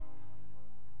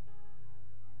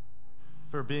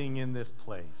for being in this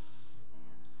place.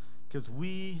 Because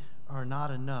we are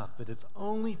not enough, but it's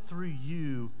only through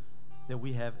you that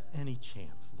we have any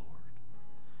chance, Lord.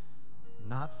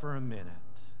 Not for a minute,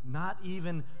 not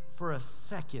even for a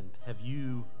second have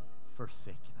you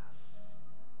forsaken us.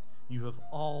 You have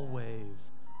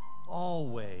always,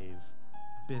 always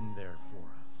been there for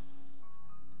us.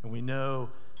 And we know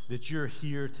that you're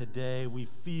here today. We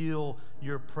feel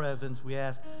your presence. We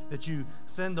ask that you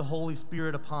send the Holy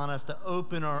Spirit upon us to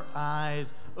open our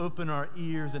eyes, open our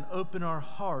ears, and open our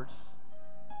hearts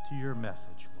to your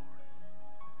message, Lord.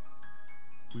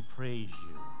 We praise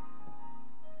you.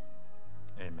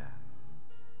 Amen.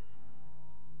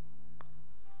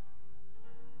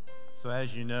 So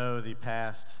as you know, the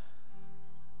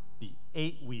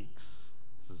 8 weeks,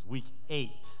 this is week 8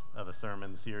 of a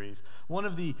sermon series, one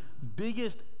of the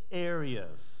biggest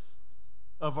areas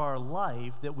of our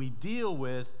life that we deal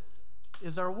with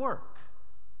is our work.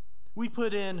 We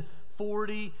put in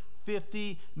 40,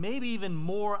 50, maybe even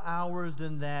more hours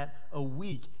than that a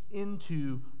week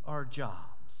into our jobs.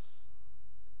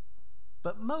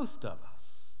 But most of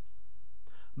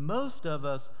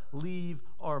us leave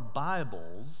our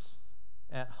Bibles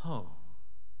at home.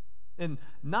 And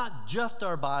not just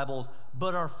our Bibles,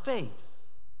 but our faith.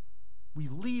 We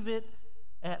leave it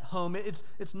at home.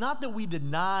 It's not that we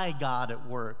deny God at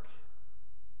work.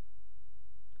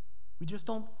 We just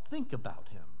don't think about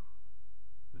him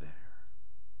there.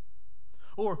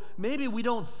 Or maybe we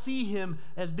don't see him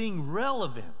as being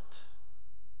relevant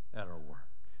at our work.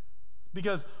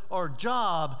 Because our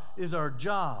job is our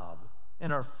job,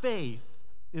 and our faith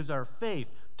is our faith.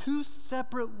 Two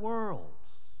separate worlds.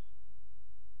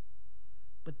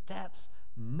 But that's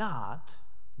not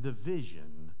the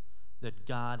vision that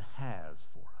God has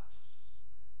for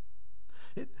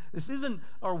us. This isn't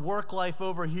our work life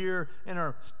over here and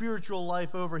our spiritual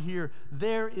life over here.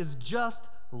 There is just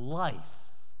life.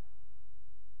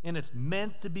 And it's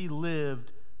meant to be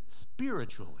lived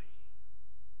spiritually.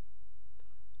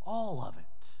 All of it.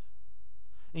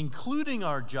 Including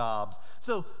our jobs.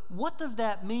 So what does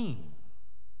that mean?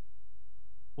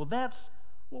 Well, that's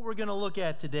what we're going to look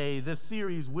at today, this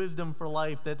series, Wisdom for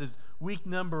Life, that is week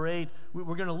number 8. We're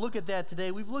going to look at that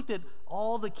today. We've looked at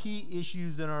all the key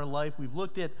issues in our life. We've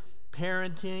looked at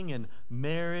parenting and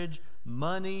marriage,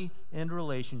 money, and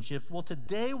relationships. Well,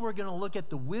 today we're going to look at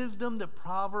the wisdom that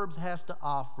Proverbs has to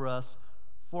offer us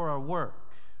for our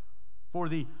work, for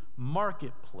the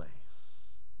marketplace.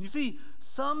 You see,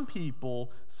 some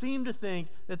people seem to think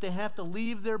that they have to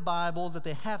leave their Bibles, that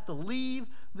they have to leave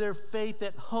their faith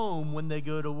at home when they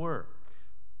go to work.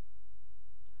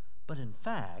 But in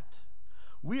fact,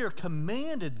 we are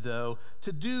commanded, though,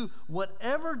 to do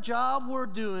whatever job we're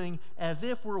doing as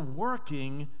if we're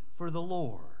working for the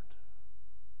Lord.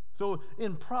 So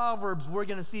in Proverbs, we're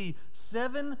going to see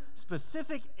 7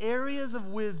 specific areas of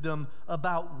wisdom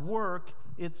about work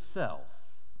itself.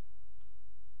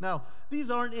 Now,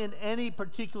 these aren't in any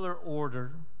particular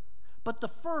order, but the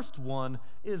first one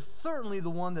is certainly the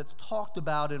one that's talked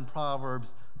about in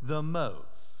Proverbs the most.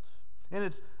 And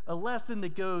it's a lesson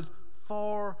that goes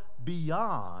far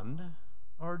beyond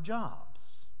our jobs.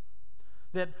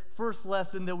 That first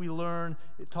lesson that we learn,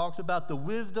 it talks about the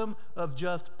wisdom of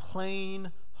just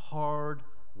plain hard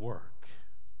work.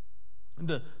 And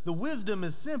the wisdom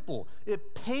is simple.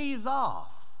 It pays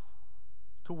off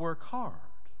to work hard.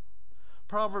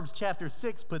 Proverbs chapter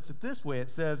 6 puts it this way.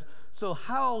 It says, "So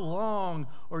how long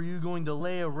are you going to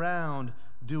lay around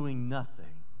doing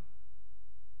nothing?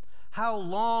 How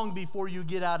long before you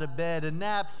get out of bed? A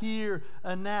nap here,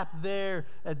 a nap there,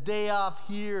 a day off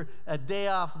here, a day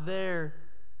off there.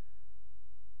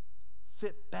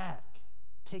 Sit back.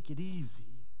 Take it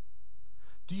easy.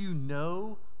 Do you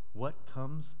know what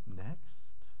comes next?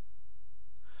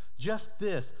 Just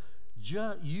this.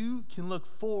 You can look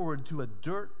forward to a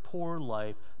dirt-poor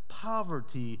life,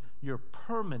 poverty, your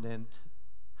permanent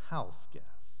house guest."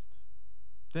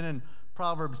 Then in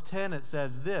Proverbs 10 it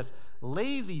says this,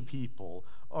 "Lazy people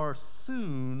are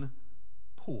soon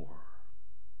poor.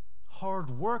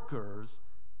 Hard workers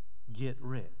get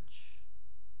rich."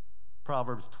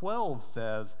 Proverbs 12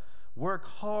 says, "Work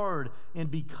hard and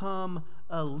become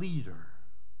a leader.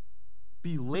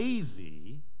 Be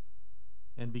lazy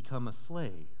and become a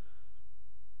slave."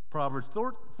 Proverbs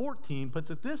 14 puts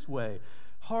it this way,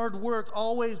 "Hard work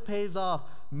always pays off.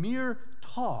 Mere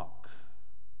talk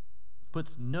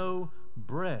puts no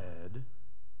bread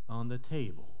on the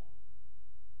table."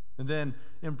 And then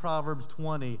in Proverbs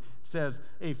 20 it says,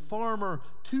 "A farmer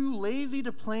too lazy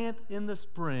to plant in the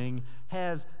spring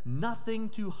has nothing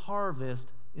to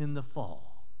harvest in the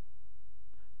fall.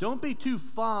 Don't be too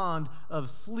fond of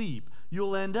sleep.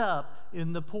 You'll end up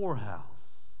in the poorhouse.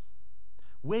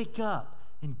 Wake up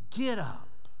and get up.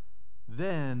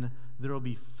 Then there will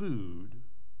be food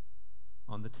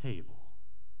on the table.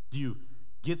 Do you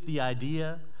get the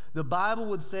idea? The Bible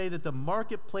would say that the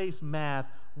marketplace math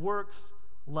works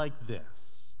like this.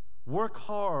 Work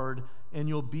hard and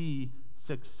you'll be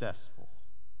successful.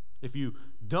 If you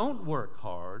don't work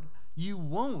hard, you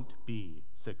won't be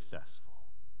successful.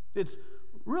 It's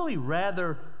really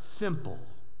rather simple,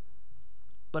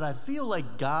 but I feel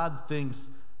like God thinks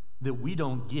that we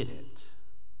don't get it.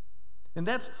 And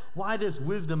that's why this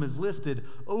wisdom is listed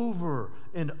over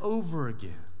and over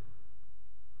again.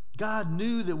 God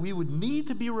knew that we would need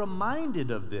to be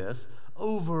reminded of this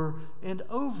over and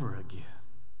over again.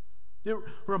 It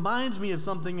reminds me of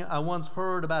something I once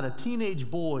heard about a teenage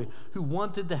boy who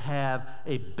wanted to have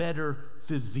a better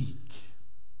physique.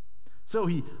 So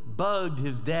he bugged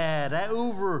his dad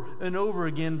over and over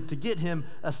again to get him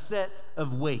a set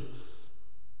of weights.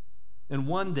 And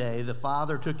one day, the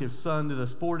father took his son to the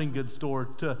sporting goods store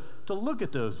to look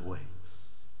at those weights.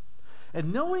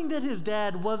 And knowing that his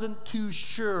dad wasn't too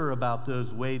sure about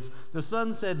those weights, the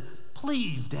son said,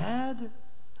 "Please, Dad,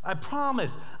 I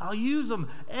promise I'll use them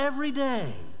every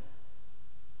day."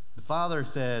 The father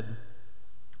said,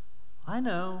 "I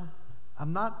know.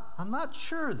 I'm not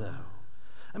sure, though.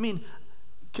 I mean,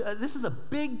 this is a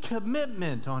big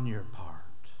commitment on your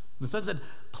part." The son said,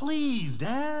 "Please,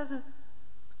 Dad."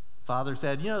 Father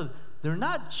said, "They're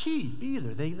not cheap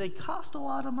either. They cost a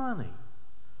lot of money."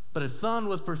 But his son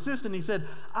was persistent. He said,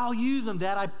 "I'll use them,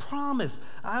 Dad. I promise.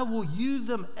 I will use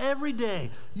them every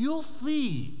day. You'll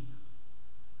see."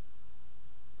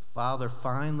 Father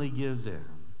finally gives in.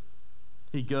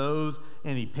 He goes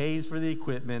and he pays for the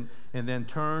equipment and then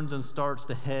turns and starts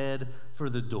to head for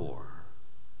the door.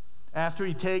 After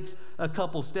he takes a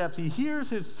couple steps, he hears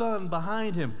his son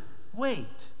behind him.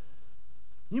 "Wait,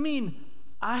 you mean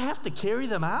I have to carry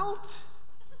them out?"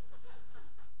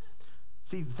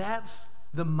 See, that's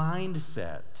the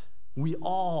mindset we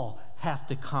all have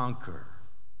to conquer.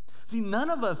 See, none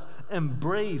of us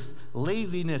embrace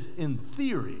laziness in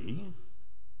theory.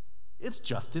 It's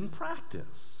just in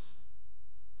practice.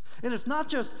 And it's not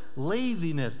just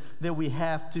laziness that we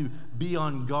have to be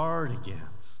on guard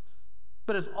against,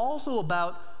 but it's also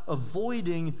about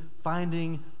avoiding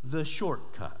finding the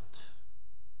shortcut.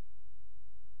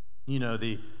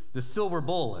 The silver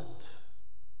bullet,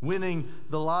 winning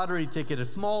the lottery ticket, a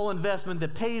small investment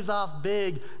that pays off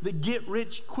big, the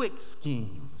get-rich-quick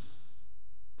schemes.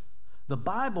 The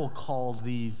Bible calls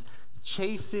these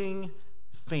chasing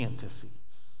fantasies.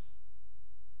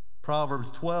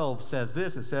 Proverbs 12 says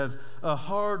this. It says, "A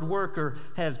hard worker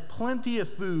has plenty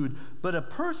of food, but a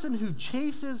person who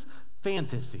chases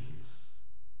fantasies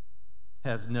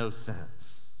has no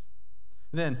sense."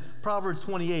 Then Proverbs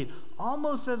 28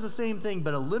 almost says the same thing,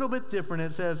 but a little bit different.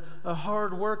 It says, "A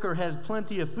hard worker has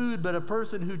plenty of food, but a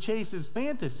person who chases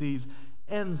fantasies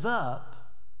ends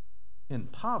up in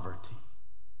poverty."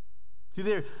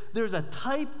 See, there's a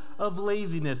type of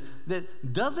laziness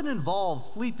that doesn't involve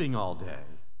sleeping all day,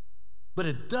 but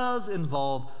it does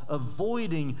involve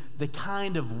avoiding the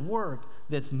kind of work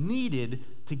that's needed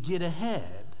to get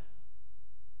ahead.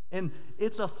 And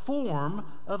it's a form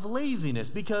of laziness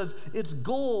because its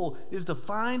goal is to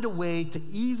find a way to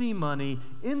easy money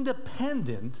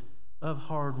independent of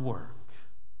hard work.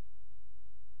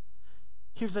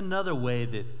 Here's another way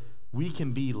that we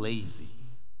can be lazy: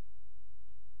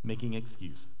 making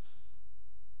excuses.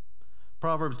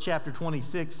 Proverbs chapter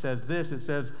 26 says this. It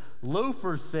says,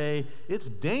 "Loafers say it's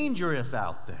dangerous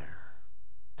out there.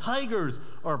 Tigers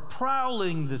are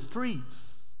prowling the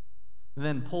streets," and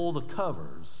then pull the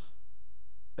covers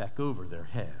back over their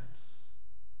heads.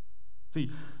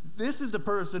 See, this is the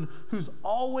person who's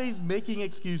always making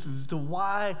excuses as to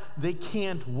why they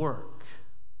can't work,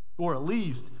 or at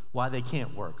least why they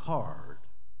can't work hard.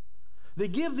 They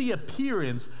give the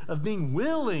appearance of being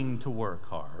willing to work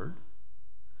hard,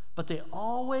 but they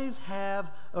always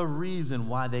have a reason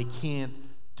why they can't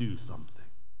do something,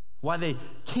 why they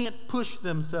can't push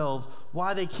themselves,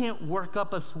 why they can't work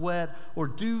up a sweat or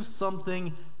do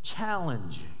something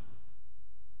challenging.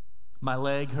 My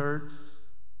leg hurts.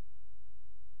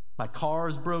 My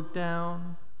car's broke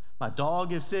down. My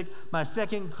dog is sick. My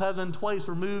second cousin, twice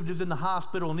removed, is in the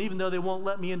hospital, and even though they won't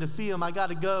let me in to see him, I got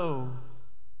to go.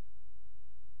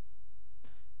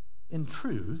 In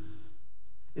truth,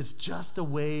 it's just a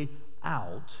way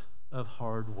out of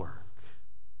hard work.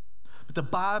 But the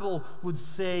Bible would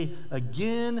say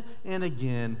again and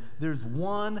again, there's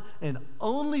one and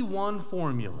only one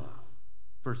formula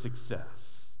for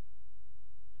success: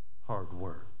 hard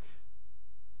work.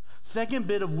 Second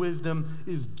bit of wisdom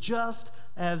is just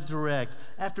as direct.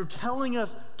 After telling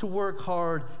us to work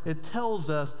hard, it tells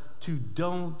us to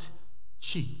don't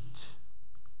cheat.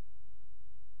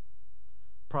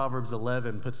 Proverbs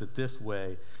 11 puts it this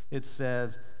way. It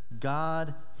says,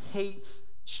 God hates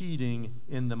cheating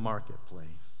in the marketplace.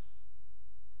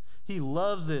 He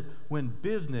loves it when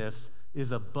business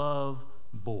is above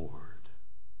board.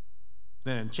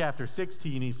 Then in chapter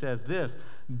 16, he says this,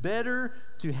 better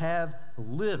to have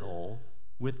little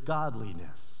with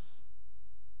godliness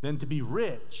than to be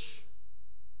rich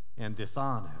and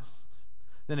dishonest.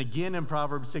 Then again in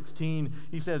Proverbs 16,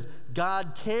 he says,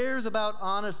 God cares about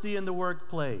honesty in the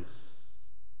workplace.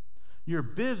 Your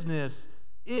business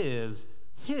is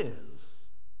his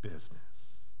business.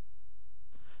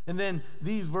 And then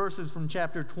these verses from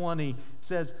chapter 20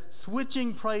 says,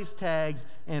 switching price tags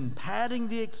and padding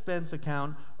the expense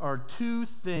account are two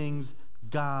things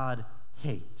God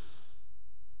hates.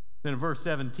 Then in verse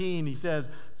 17, he says,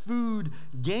 food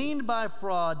gained by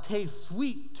fraud tastes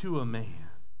sweet to a man,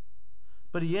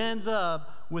 but he ends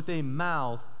up with a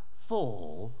mouth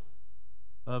full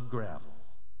of gravel.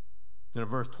 Then in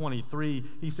verse 23,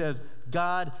 he says,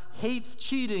 God hates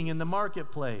cheating in the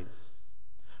marketplace.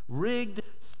 Rigged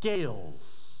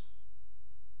scales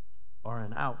are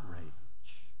an outrage.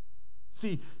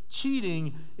 See,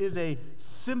 cheating is a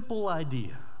simple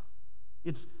idea.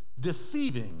 It's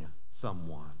deceiving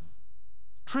someone,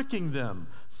 tricking them,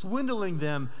 swindling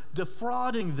them,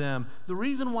 defrauding them. The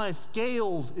reason why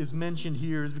scales is mentioned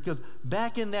here is because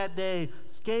back in that day,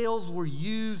 scales were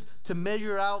used to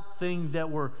measure out things that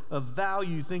were of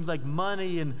value, things like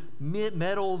money and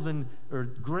metals or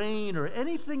grain or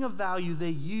anything of value. They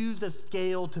used a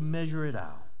scale to measure it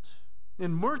out.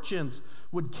 And merchants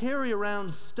would carry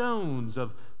around stones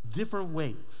of different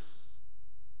weights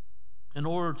in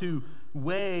order to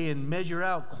weigh and measure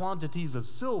out quantities of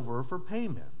silver for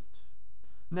payment.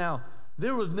 Now,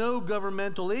 there was no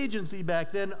governmental agency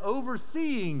back then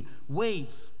overseeing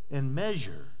weights and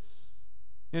measures.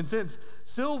 And since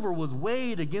silver was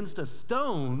weighed against a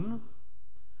stone,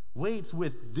 weights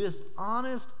with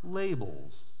dishonest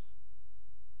labels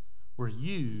were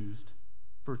used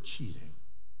for cheating.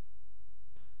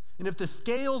 And if the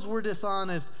scales were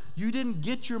dishonest, you didn't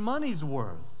get your money's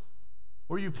worth,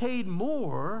 or you paid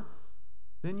more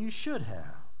than you should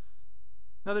have.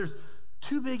 Now, there's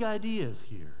two big ideas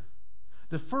here.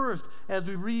 The first, as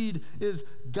we read, is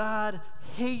God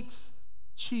hates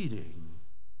cheating.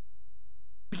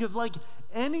 Because like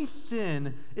any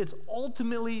sin, it's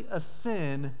ultimately a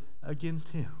sin against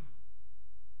him.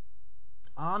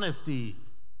 Honesty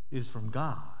is from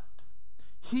God.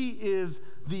 He is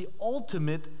the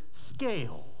ultimate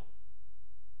scale,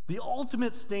 the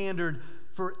ultimate standard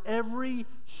for every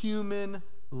human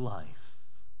life.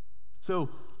 So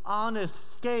honest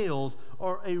scales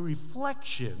are a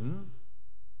reflection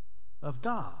of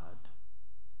God.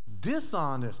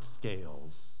 Dishonest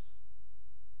scales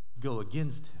go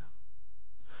against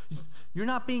him. You're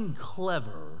not being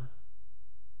clever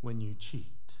when you cheat.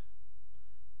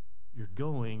 You're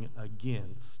going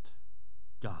against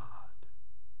God.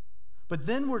 But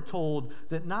then we're told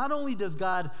that not only does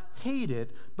God hate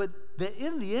it, but that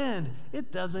in the end,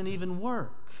 it doesn't even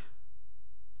work.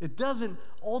 It doesn't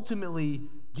ultimately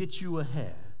get you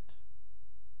ahead.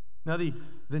 Now, the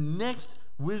next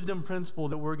wisdom principle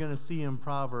that we're going to see in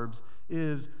Proverbs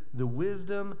is the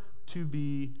wisdom to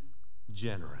be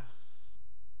generous.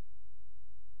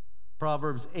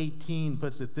 Proverbs 18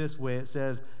 puts it this way. It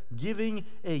says, giving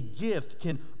a gift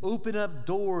can open up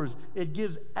doors. It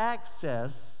gives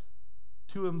access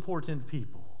to important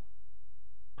people.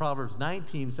 Proverbs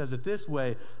 19 says it this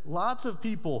way, lots of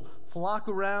people flock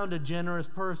around a generous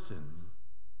person.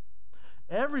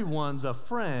 Everyone's a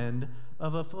friend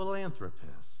of a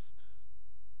philanthropist.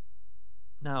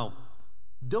 Now,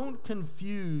 don't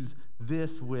confuse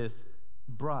this with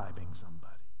bribing somebody.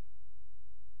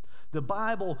 The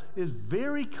Bible is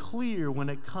very clear when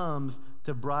it comes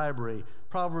to bribery.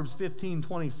 Proverbs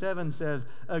 15:27 says,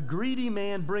 a greedy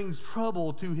man brings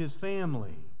trouble to his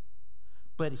family,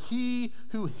 but he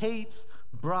who hates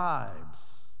bribes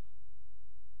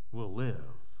will live.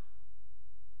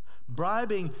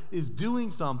 Bribing is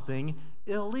doing something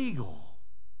illegal.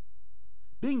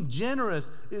 Being generous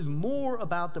is more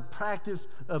about the practice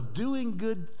of doing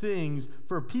good things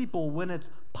for people when it's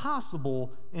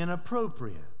possible and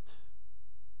appropriate,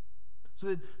 so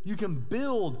that you can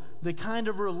build the kind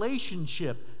of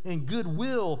relationship and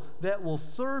goodwill that will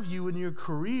serve you in your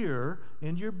career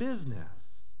and your business.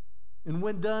 And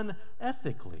when done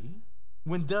ethically,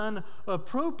 when done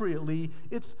appropriately,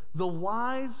 it's the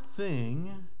wise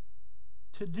thing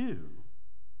to do.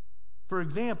 For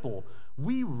example,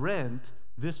 we rent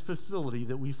this facility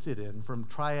that we sit in from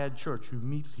Triad Church, who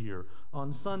meets here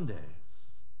on Sundays.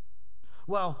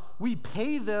 While we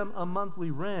pay them a monthly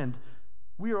rent,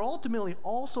 we are ultimately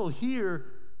also here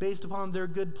based upon their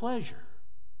good pleasure.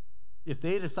 If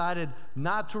they decided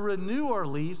not to renew our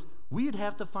lease, we'd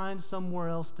have to find somewhere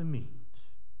else to meet.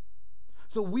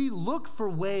 So we look for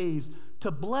ways to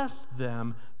bless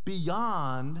them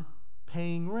beyond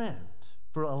paying rent,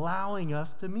 for allowing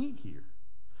us to meet here.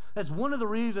 That's one of the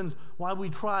reasons why we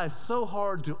try so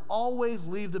hard to always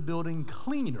leave the building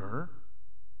cleaner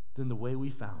than the way we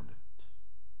found it.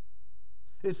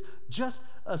 It's just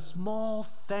a small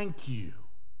thank you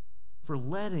for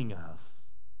letting us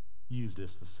use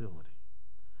this facility.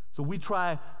 So we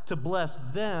try to bless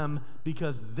them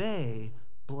because they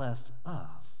bless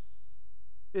us.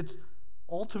 It's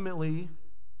ultimately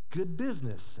good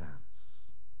business sense.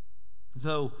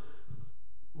 So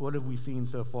what have we seen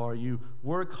so far? You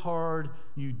work hard,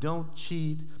 you don't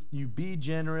cheat, you be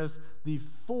generous. The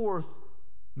fourth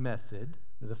method,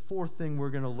 the fourth thing we're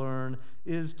going to learn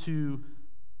is to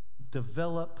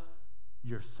develop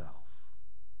yourself.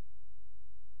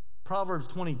 Proverbs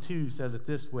 22 says it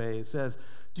this way. It says,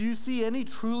 "Do you see any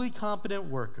truly competent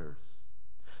workers?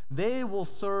 They will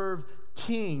serve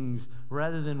kings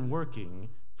rather than working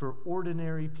for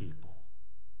ordinary people."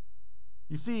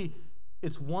 You see,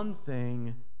 it's one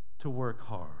thing to work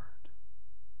hard,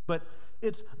 but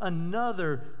it's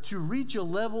another to reach a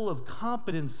level of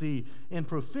competency and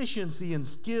proficiency and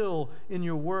skill in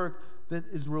your work that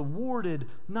is rewarded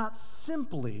not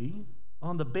simply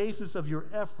on the basis of your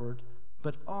effort,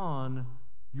 but on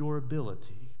your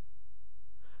ability.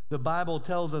 The Bible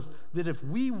tells us that if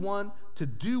we want to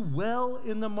do well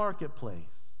in the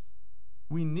marketplace,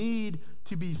 we need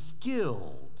to be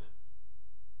skilled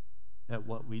at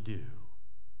what we do.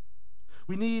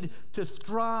 We need to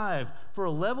strive for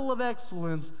a level of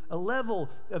excellence, a level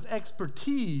of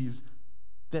expertise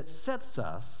that sets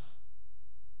us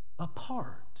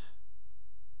apart.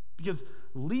 Because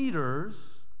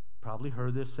leaders, probably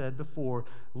heard this said before,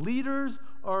 leaders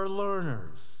are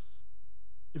learners.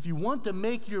 If you want to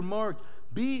make your mark,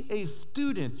 be a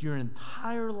student your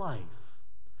entire life.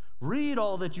 Read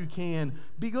all that you can.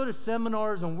 Go to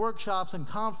seminars and workshops and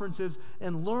conferences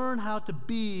and learn how to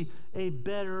be a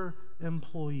better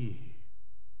employee.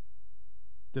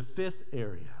 The fifth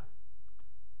area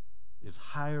is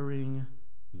hiring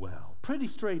well. Pretty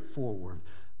straightforward.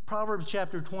 Proverbs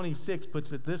chapter 26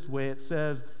 puts it this way. It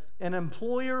says, "An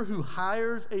employer who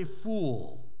hires a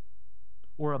fool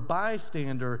or a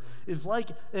bystander is like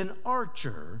an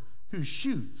archer who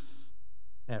shoots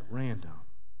at random."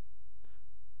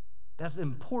 That's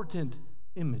important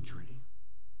imagery.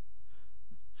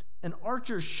 An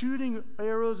archer shooting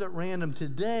arrows at random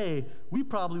today, we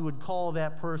probably would call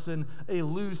that person a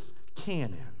loose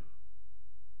cannon.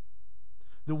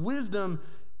 The wisdom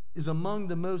is among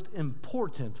the most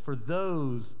important for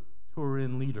those who are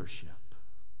in leadership.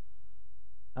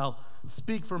 I'll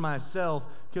speak for myself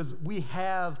because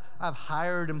I've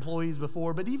hired employees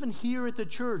before, but even here at the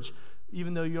church,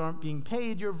 even though you aren't being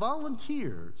paid, you're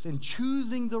volunteers, and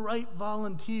choosing the right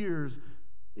volunteers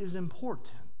is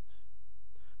important.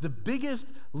 The biggest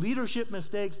leadership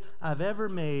mistakes I've ever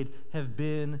made have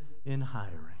been in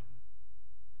hiring.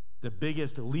 The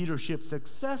biggest leadership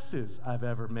successes I've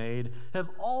ever made have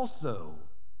also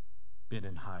been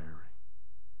in hiring.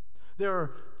 There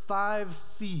are 5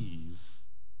 C's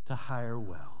to hire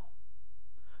well.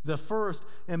 The first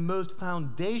and most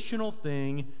foundational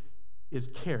thing is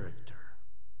character.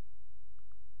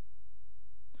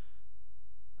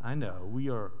 I know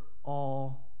we are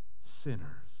all sinners.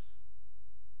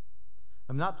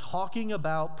 I'm not talking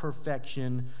about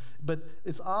perfection, but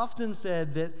it's often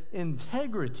said that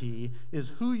integrity is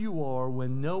who you are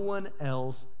when no one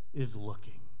else is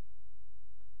looking.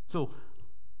 So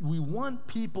we want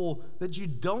people that you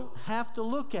don't have to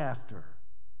look after,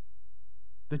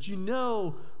 that you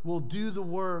know will do the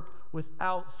work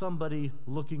without somebody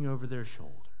looking over their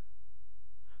shoulder.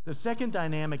 The second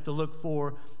dynamic to look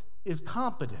for is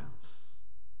competence.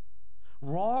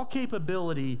 Raw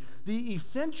capability, the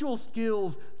essential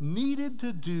skills needed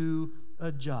to do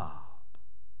a job.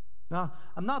 Now,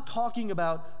 I'm not talking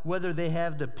about whether they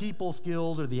have the people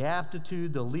skills or the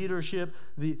aptitude, the leadership,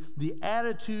 the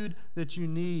attitude that you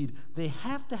need. They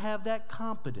have to have that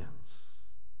competence.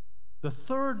 The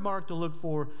third mark to look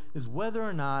for is whether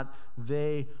or not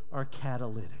they are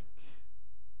catalytic.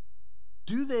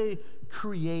 Do they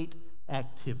create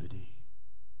activity?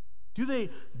 Do they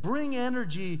bring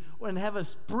energy and have a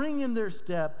spring in their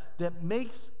step that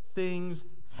makes things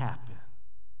happen?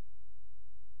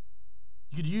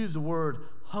 You could use the word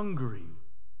hungry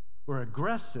or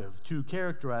aggressive to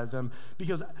characterize them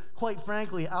because, quite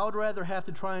frankly, I would rather have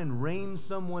to try and rein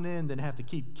someone in than have to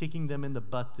keep kicking them in the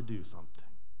butt to do something.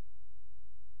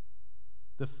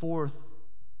 The fourth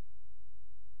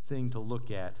thing to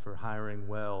look at for hiring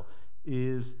well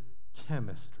is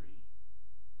chemistry.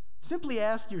 Simply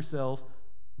ask yourself,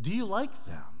 do you like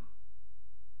them?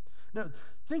 Now,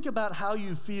 think about how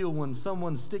you feel when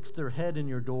someone sticks their head in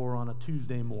your door on a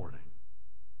Tuesday morning.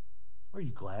 Are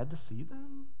you glad to see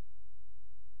them?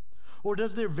 Or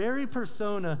does their very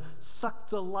persona suck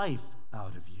the life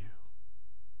out of you?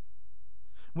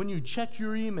 When you check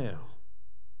your email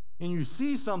and you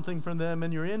see something from them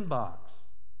in your inbox,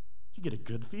 do you get a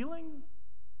good feeling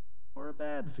or a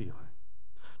bad feeling?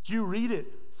 Do you read it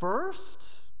first,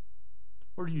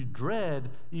 or do you dread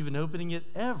even opening it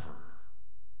ever?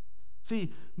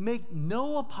 See, make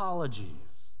no apologies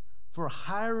for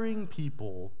hiring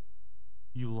people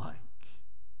you like,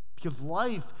 because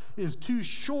life is too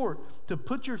short to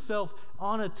put yourself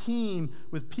on a team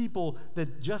with people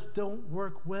that just don't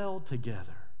work well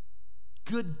together.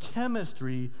 Good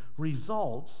chemistry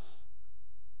results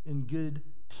in good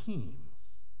teams.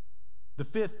 The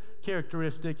fifth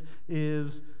characteristic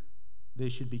is they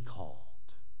should be called.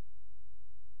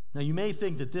 Now, you may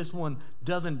think that this one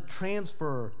doesn't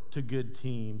transfer to good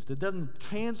teams, that doesn't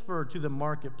transfer to the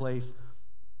marketplace,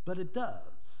 but it does.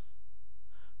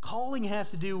 Calling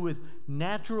has to do with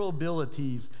natural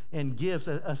abilities and gifts,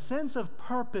 a sense of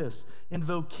purpose and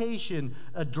vocation,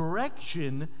 a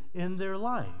direction in their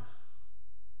life.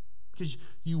 Because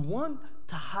you want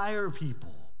to hire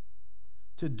people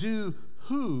to do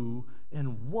who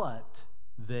and what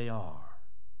they are.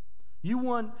 You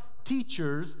want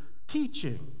teachers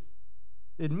teaching,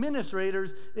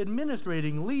 administrators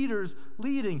administrating, leaders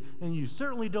leading, and you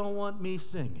certainly don't want me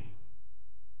singing.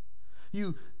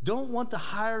 You don't want to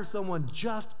hire someone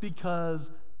just because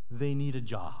they need a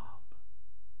job.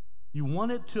 You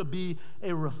want it to be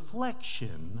a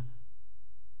reflection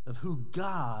of who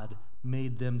God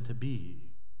made them to be.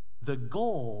 The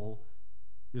goal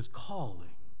is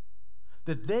calling,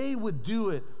 that they would do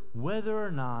it whether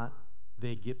or not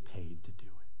they get paid to do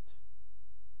it.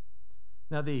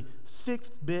 Now, the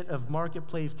sixth bit of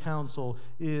marketplace counsel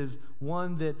is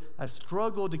one that I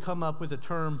struggled to come up with a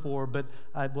term for, but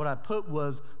what I put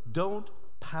was, don't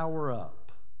power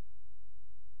up.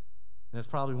 And that's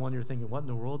probably one you're thinking, what in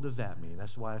the world does that mean?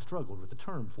 That's why I struggled with the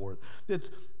term for it. It's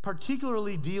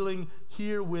particularly dealing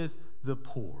here with the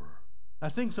poor. I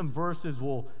think some verses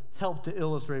will help to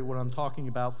illustrate what I'm talking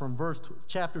about. From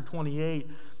chapter 28,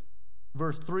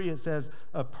 verse 3, it says,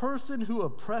 a person who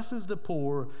oppresses the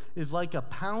poor is like a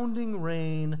pounding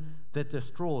rain that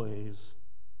destroys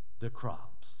the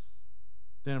crops.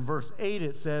 Then in verse 8,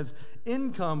 it says,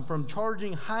 income from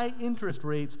charging high interest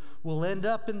rates will end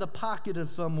up in the pocket of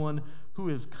someone who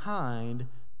is kind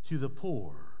to the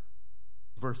poor.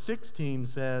 Verse 16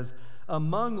 says,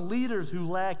 among leaders who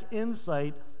lack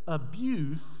insight,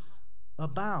 abuse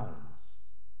abounds.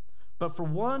 But for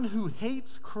one who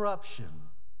hates corruption,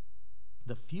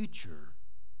 the future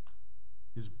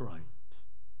is bright.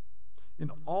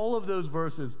 In all of those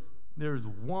verses, there's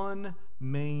one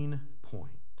main point.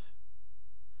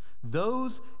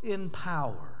 Those in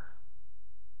power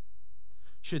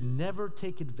should never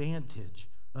take advantage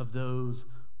of those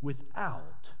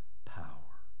without power.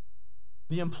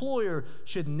 The employer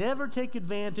should never take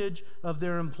advantage of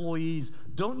their employees.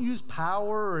 Don't use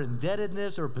power or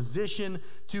indebtedness or position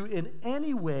to in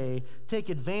any way take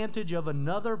advantage of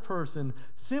another person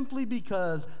simply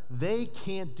because they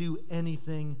can't do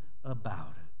anything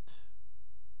about it.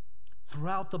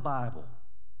 Throughout the Bible,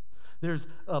 there's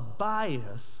a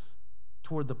bias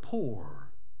toward the poor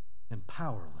and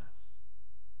powerless,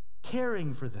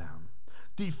 caring for them,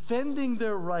 defending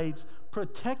their rights,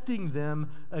 protecting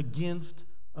them against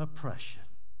oppression.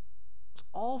 It's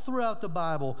all throughout the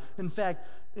Bible. In fact,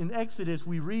 in Exodus,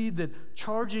 we read that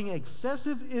charging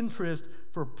excessive interest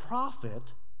for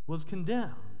profit was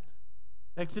condemned.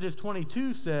 Exodus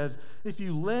 22 says, if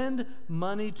you lend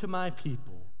money to my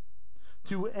people,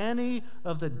 to any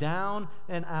of the down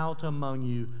and out among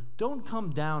you, don't come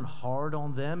down hard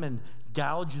on them and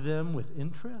gouge them with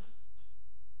interest.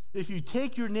 If you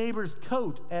take your neighbor's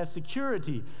coat as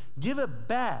security, give it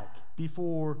back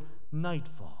before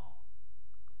nightfall.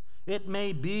 It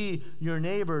may be your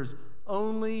neighbor's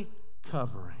only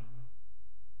covering.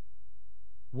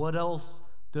 What else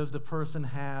does the person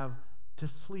have to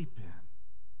sleep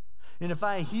in? And if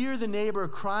I hear the neighbor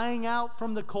crying out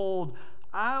from the cold,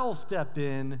 I'll step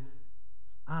in.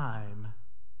 I'm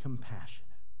compassionate.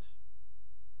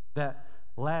 That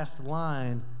last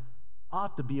line,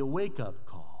 ought to be a wake-up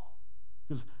call.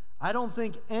 Because I don't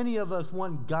think any of us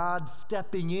want God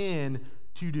stepping in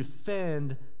to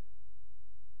defend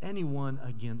anyone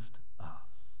against us.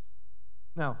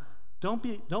 Now,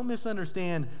 don't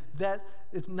misunderstand that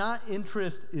it's not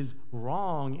interest is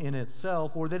wrong in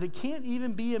itself, or that it can't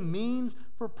even be a means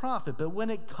for profit. But when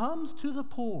it comes to the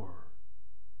poor,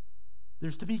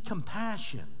 there's to be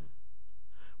compassion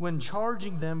when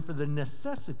charging them for the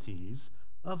necessities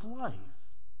of life.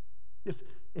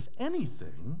 If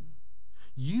anything,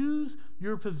 use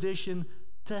your position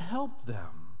to help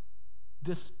them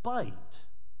despite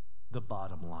the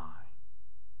bottom line.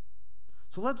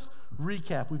 So let's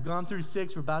recap. We've gone through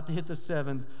 6. We're about to hit the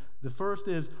 7th. The first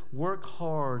is work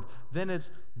hard. Then it's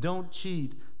don't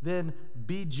cheat. Then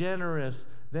be generous.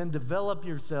 Then develop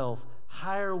yourself.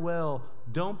 Hire well.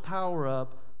 Don't power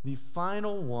up. The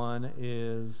final one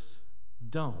is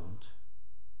don't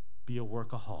be a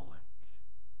workaholic.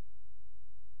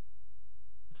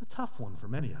 It's a tough one for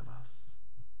many of us.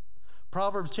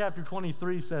 Proverbs chapter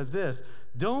 23 says this: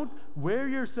 don't wear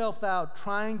yourself out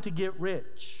trying to get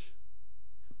rich.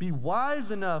 Be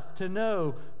wise enough to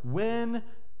know when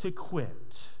to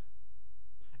quit.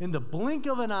 In the blink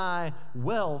of an eye,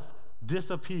 wealth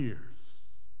disappears.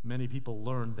 Many people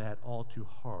learned that all too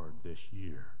hard this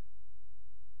year.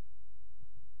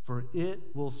 For it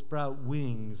will sprout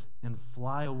wings and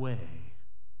fly away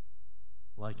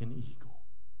like an eagle.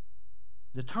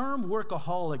 The term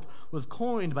workaholic was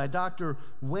coined by Dr.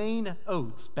 Wayne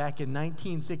Oates back in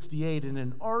 1968 in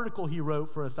an article he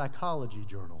wrote for a psychology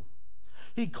journal.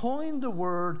 He coined the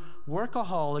word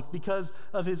workaholic because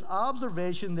of his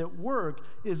observation that work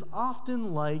is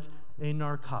often like a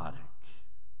narcotic.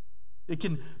 It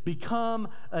can become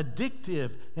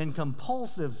addictive and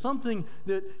compulsive, something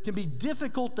that can be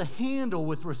difficult to handle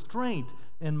with restraint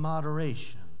and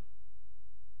moderation.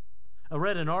 I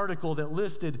read an article that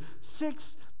listed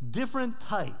 6 different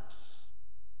types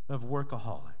of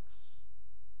workaholics.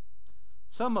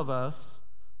 Some of us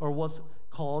are what's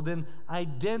called an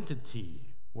identity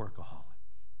workaholic.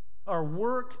 Our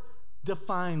work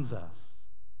defines us.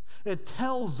 It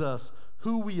tells us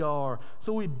who we are.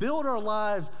 So we build our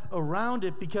lives around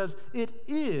it because it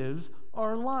is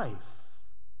our life.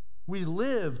 We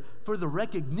live for the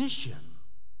recognition,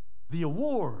 the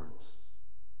awards,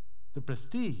 the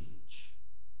prestige.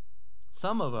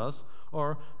 Some of us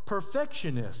are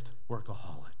perfectionist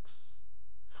workaholics.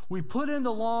 We put in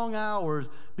the long hours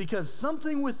because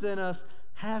something within us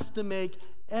has to make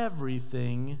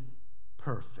everything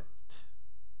perfect.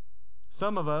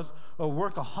 Some of us are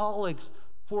workaholics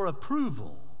for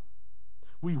approval.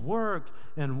 We work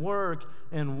and work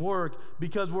and work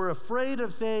because we're afraid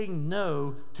of saying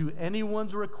no to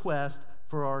anyone's request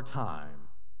for our time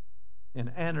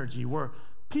and energy. We're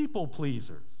people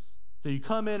pleasers. So you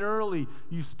come in early,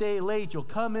 you stay late, you'll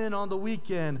come in on the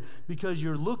weekend because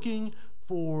you're looking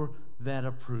for that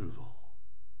approval.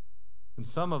 And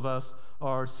some of us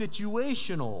are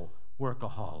situational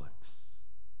workaholics.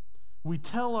 We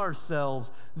tell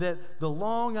ourselves that the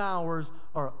long hours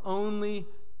are only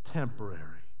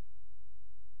temporary.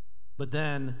 But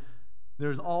then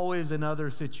there's always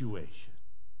another situation.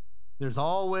 There's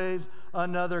always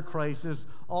another crisis,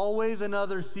 always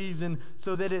another season,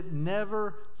 so that it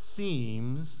never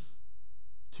seems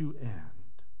to end.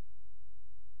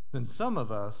 Then some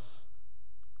of us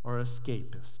are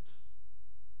escapists.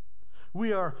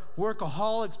 We are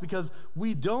workaholics because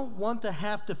we don't want to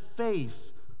have to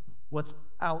face what's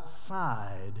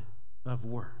outside of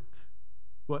work,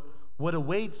 what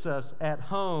awaits us at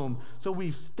home. So we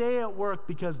stay at work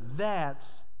because that's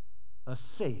a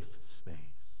safe space.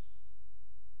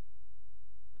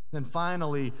 Then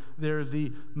finally, there's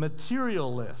the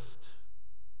materialist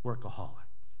workaholic.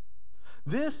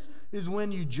 This is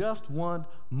when you just want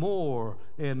more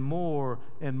and more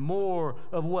and more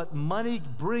of what money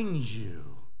brings you.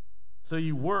 So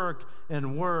you work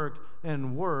and work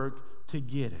and work to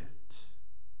get it.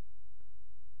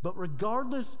 But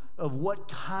regardless of what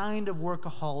kind of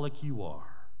workaholic you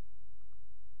are,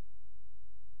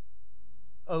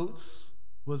 Oates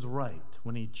was right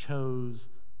when he chose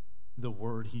the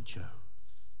word he chose.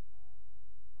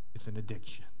 It's an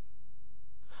addiction.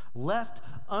 Left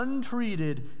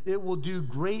untreated, it will do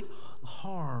great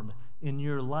harm in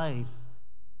your life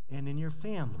and in your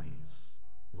family's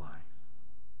life.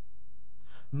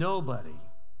 Nobody,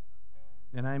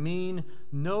 and I mean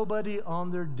nobody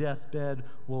on their deathbed,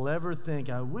 will ever think,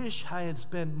 I wish I had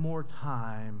spent more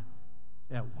time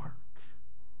at work.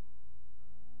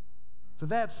 So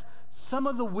that's some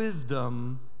of the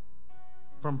wisdom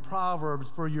from Proverbs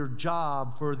for your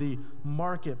job, for the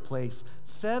marketplace.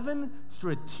 7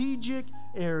 strategic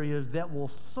areas that will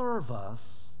serve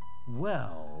us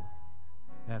well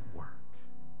at work.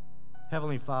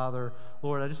 Heavenly Father,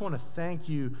 Lord, I just want to thank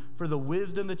you for the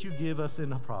wisdom that you give us in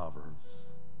the Proverbs.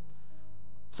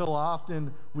 So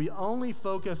often, we only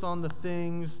focus on the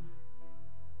things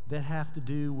that have to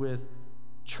do with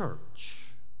church.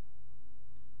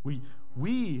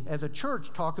 We as a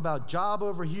church talk about job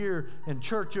over here and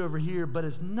church over here, but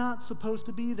it's not supposed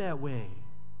to be that way.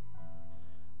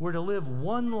 We're to live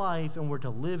one life and we're to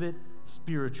live it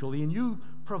spiritually, and you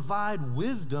provide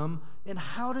wisdom in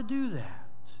how to do that.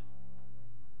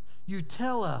 You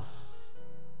tell us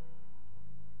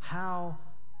how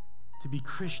to be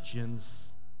Christians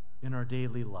in our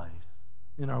daily life,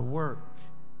 in our work,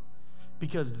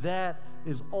 because that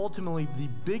is ultimately the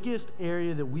biggest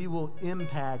area that we will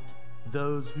impact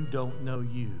those who don't know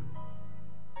you.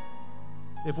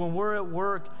 If when we're at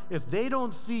work, if they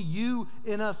don't see you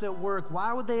in us at work,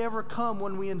 why would they ever come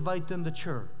when we invite them to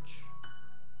church?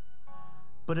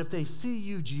 But if they see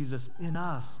you, Jesus, in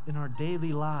us, in our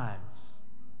daily lives,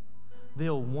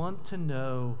 they'll want to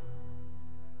know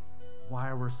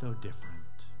why we're so different,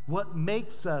 what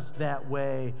makes us that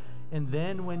way, and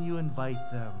then when you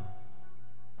invite them,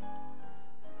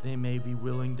 they may be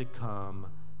willing to come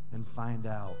and find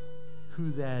out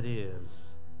who that is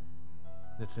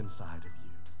that's inside of you.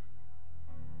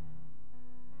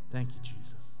 Thank you,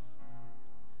 Jesus.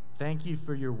 Thank you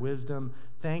for your wisdom.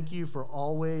 Thank you for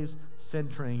always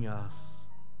centering us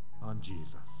on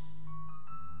Jesus,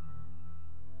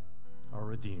 our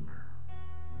Redeemer.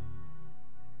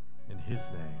 In his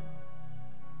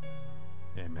name,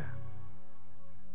 amen.